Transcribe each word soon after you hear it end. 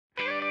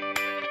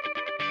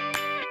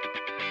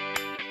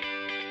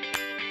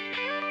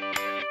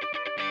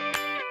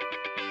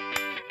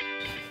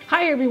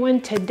Hi everyone,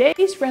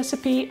 today's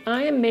recipe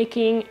I am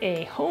making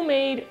a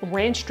homemade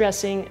ranch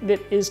dressing that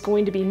is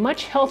going to be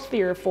much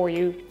healthier for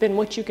you than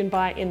what you can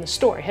buy in the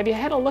store. Have you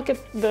had a look at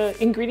the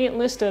ingredient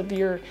list of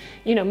your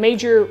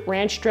major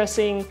ranch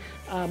dressing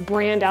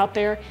brand out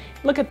there?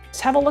 Look at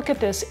this, have a look at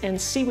this and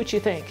see what you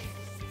think.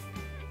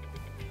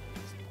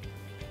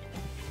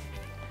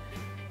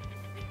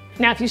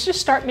 Now, if you just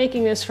start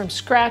making this from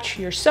scratch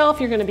yourself,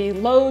 you're going to be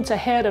loads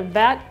ahead of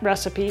that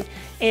recipe.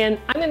 And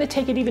I'm going to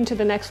take it even to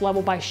the next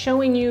level by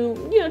showing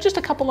you, just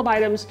a couple of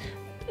items.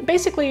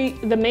 Basically,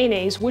 the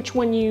mayonnaise, which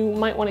one you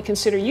might want to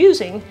consider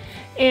using,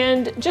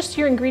 and just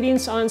your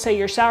ingredients on, say,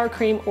 your sour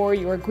cream or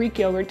your Greek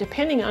yogurt,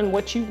 depending on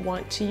what you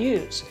want to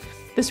use.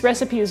 This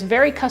recipe is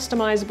very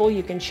customizable.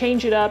 You can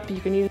change it up. You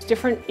can use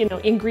different,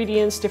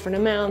 ingredients, different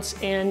amounts,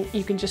 and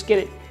you can just get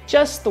it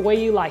just the way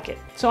you like it.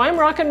 So I'm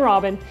Rockin'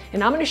 Robin,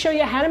 and I'm going to show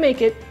you how to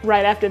make it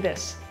right after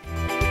this.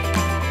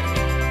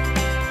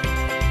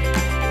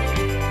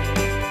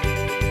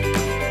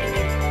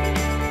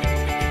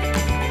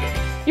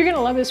 You're going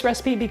to love this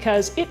recipe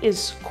because it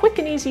is quick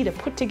and easy to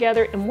put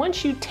together, and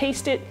once you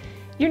taste it,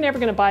 you're never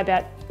going to buy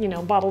that,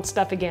 bottled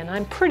stuff again.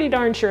 I'm pretty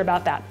darn sure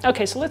about that.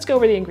 Okay, so let's go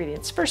over the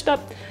ingredients. First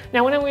up,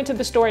 now when I went to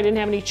the store, I didn't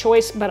have any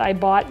choice, but I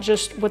bought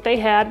just what they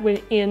had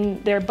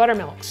in their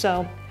buttermilk.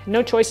 So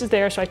no choices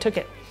there, so I took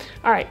it.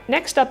 All right,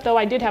 next up though,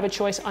 I did have a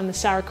choice on the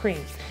sour cream.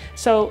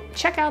 So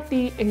check out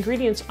the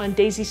ingredients on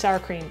Daisy sour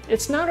cream.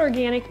 It's not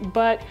organic,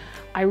 but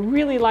I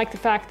really like the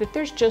fact that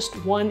there's just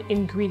one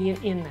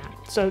ingredient in that.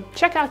 So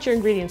check out your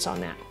ingredients on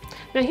that.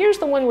 Now here's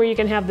the one where you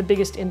can have the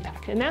biggest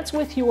impact, and that's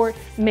with your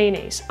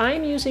mayonnaise.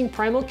 I'm using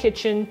Primal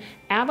Kitchen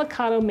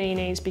avocado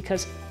mayonnaise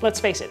because, let's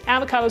face it,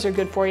 avocados are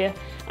good for you.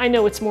 I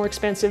know it's more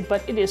expensive,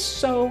 but it is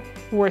so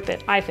worth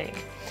it, I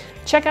think.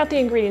 Check out the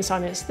ingredients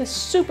on this. This is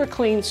super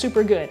clean,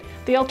 super good.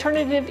 The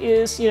alternative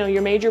is,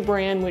 your major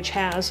brand, which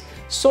has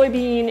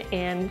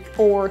soybean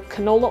or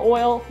canola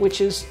oil, which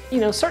is,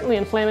 certainly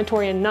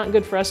inflammatory and not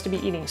good for us to be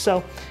eating.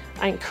 So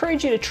I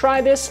encourage you to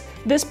try this.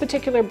 This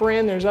particular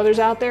brand, there's others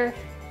out there.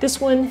 This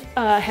one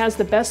has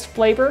the best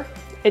flavor.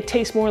 It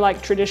tastes more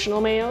like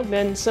traditional mayo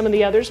than some of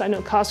the others. I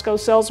know Costco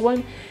sells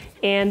one,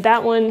 and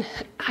that one,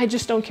 I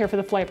just don't care for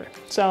the flavor.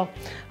 So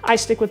I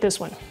stick with this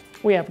one.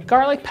 We have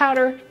garlic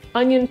powder,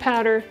 onion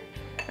powder.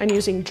 I'm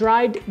using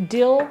dried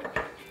dill,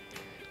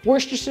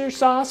 Worcestershire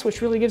sauce,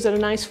 which really gives it a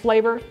nice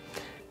flavor.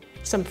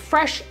 Some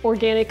fresh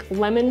organic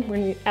lemon, we're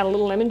going to add a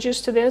little lemon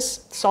juice to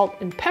this, salt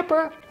and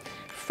pepper,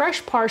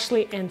 fresh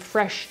parsley, and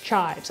fresh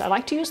chives. I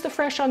like to use the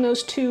fresh on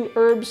those two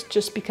herbs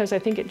just because I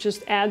think it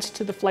just adds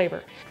to the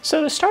flavor.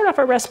 So to start off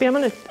our recipe, I'm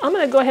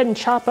gonna go ahead and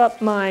chop up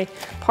my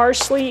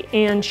parsley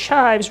and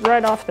chives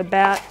right off the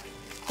bat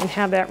and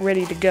have that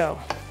ready to go.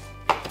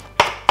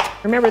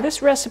 Remember,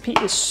 this recipe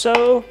is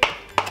so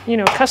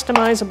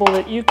customizable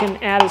that you can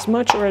add as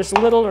much or as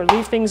little or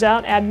leave things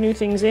out, add new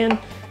things in,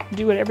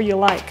 do whatever you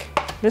like.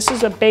 This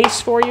is a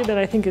base for you that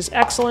I think is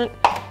excellent,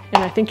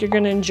 and I think you're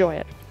going to enjoy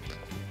it.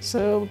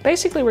 So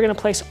basically we're going to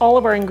place all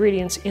of our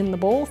ingredients in the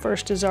bowl.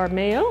 First is our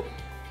mayo.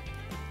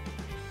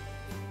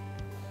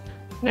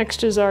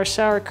 Next is our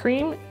sour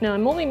cream. Now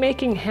I'm only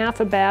making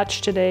half a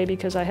batch today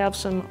because I have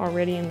some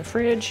already in the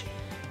fridge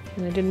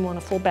and I didn't want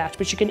a full batch,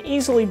 but you can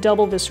easily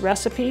double this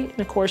recipe. And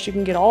of course you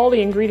can get all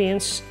the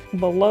ingredients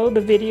below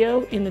the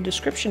video in the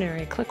description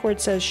area. Click where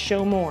it says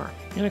show more.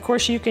 And of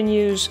course you can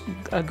use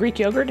a Greek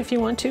yogurt if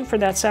you want to for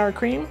that sour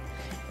cream,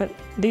 but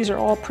these are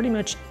all pretty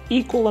much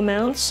equal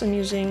amounts. I'm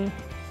using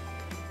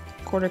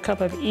 1/4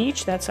 cup of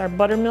each. That's our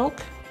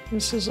buttermilk.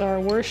 This is our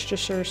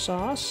Worcestershire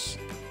sauce.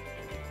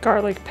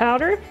 Garlic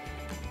powder.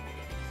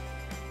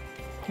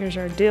 Here's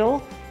our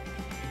dill.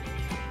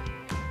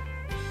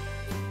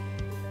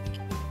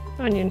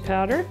 Onion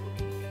powder.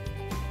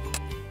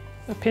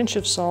 A pinch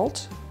of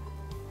salt.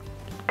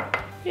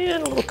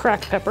 And a little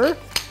cracked pepper.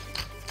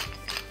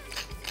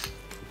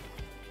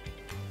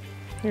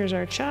 Here's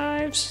our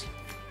chives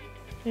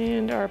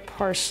and our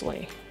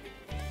parsley.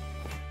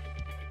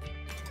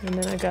 And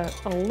then I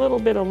got a little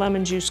bit of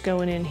lemon juice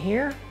going in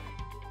here.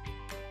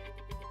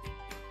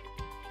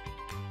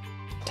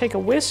 Take a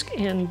whisk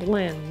and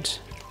blend.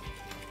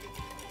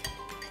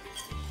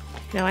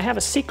 Now I have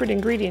a secret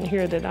ingredient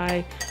here that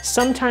I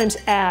sometimes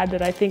add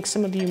that I think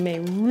some of you may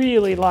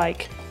really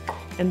like,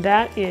 and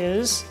that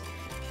is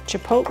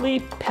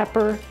Chipotle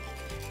pepper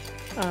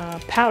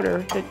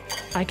powder that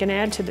I can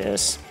add to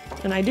this.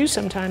 And I do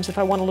sometimes if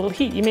I want a little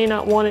heat. You may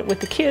not want it with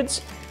the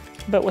kids,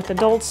 but with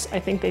adults I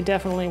think they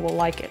definitely will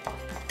like it.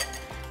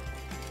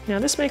 Now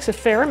this makes a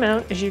fair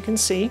amount, as you can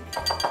see,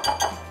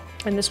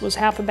 and this was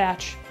half a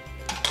batch.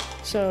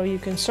 So you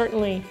can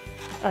certainly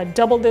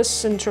double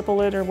this and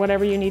triple it or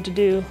whatever you need to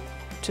do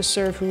to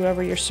serve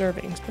whoever you're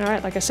serving. All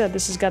right, like I said,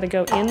 this has got to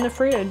go in the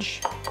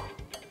fridge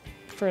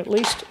for at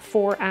least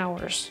 4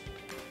 hours.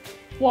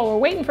 While we're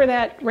waiting for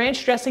that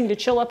ranch dressing to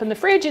chill up in the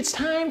fridge, it's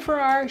time for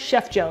our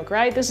chef joke,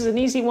 right? This is an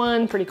easy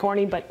one, pretty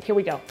corny, but here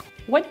we go.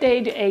 What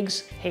day do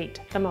eggs hate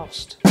the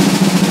most?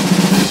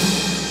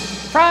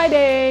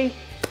 Friday.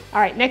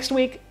 All right, next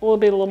week will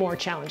be a little more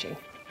challenging.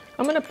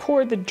 I'm going to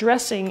pour the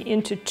dressing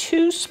into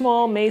 2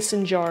 small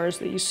mason jars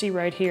that you see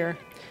right here.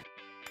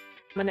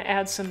 I'm going to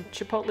add some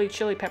chipotle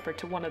chili pepper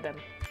to one of them.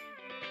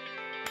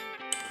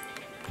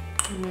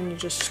 And then you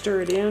just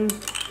stir it in.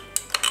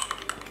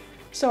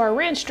 So our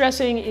ranch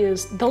dressing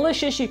is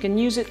delicious. You can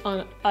use it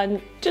on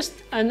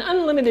just an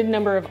unlimited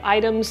number of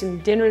items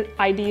and dinner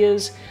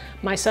ideas.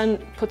 My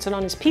son puts it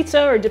on his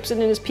pizza or dips it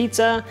in his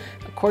pizza.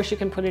 Of course, you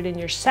can put it in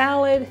your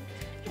salad,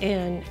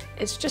 and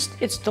it's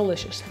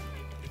delicious.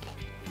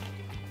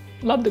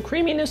 Love the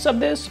creaminess of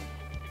this.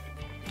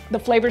 The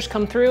flavors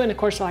come through, and of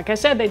course, like I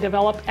said, they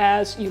develop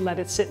as you let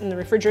it sit in the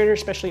refrigerator,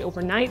 especially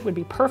overnight would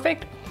be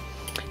perfect.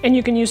 And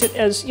you can use it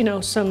as, you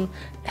know, some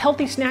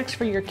healthy snacks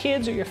for your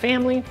kids or your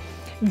family.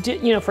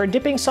 You know, for a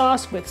dipping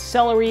sauce with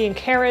celery and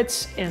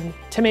carrots and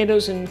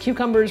tomatoes and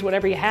cucumbers,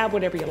 whatever you have,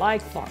 whatever you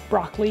like,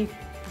 broccoli.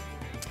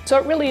 So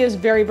it really is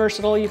very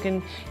versatile. You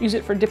can use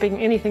it for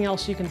dipping anything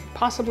else you can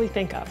possibly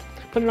think of.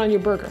 Put it on your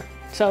burger.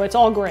 So it's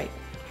all great.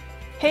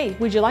 Hey,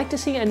 would you like to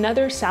see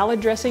another salad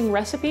dressing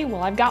recipe?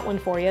 Well, I've got one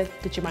for you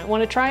that you might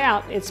want to try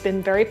out. It's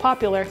been very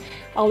popular.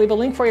 I'll leave a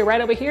link for you right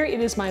over here. It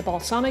is my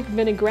balsamic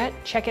vinaigrette.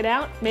 Check it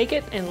out, make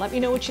it, and let me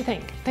know what you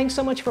think. Thanks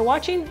so much for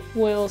watching.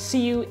 We'll see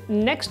you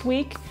next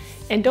week.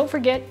 And don't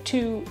forget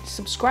to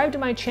subscribe to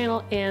my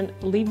channel and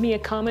leave me a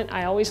comment.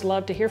 I always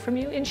love to hear from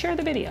you, and share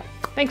the video.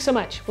 Thanks so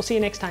much. We'll see you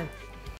next time.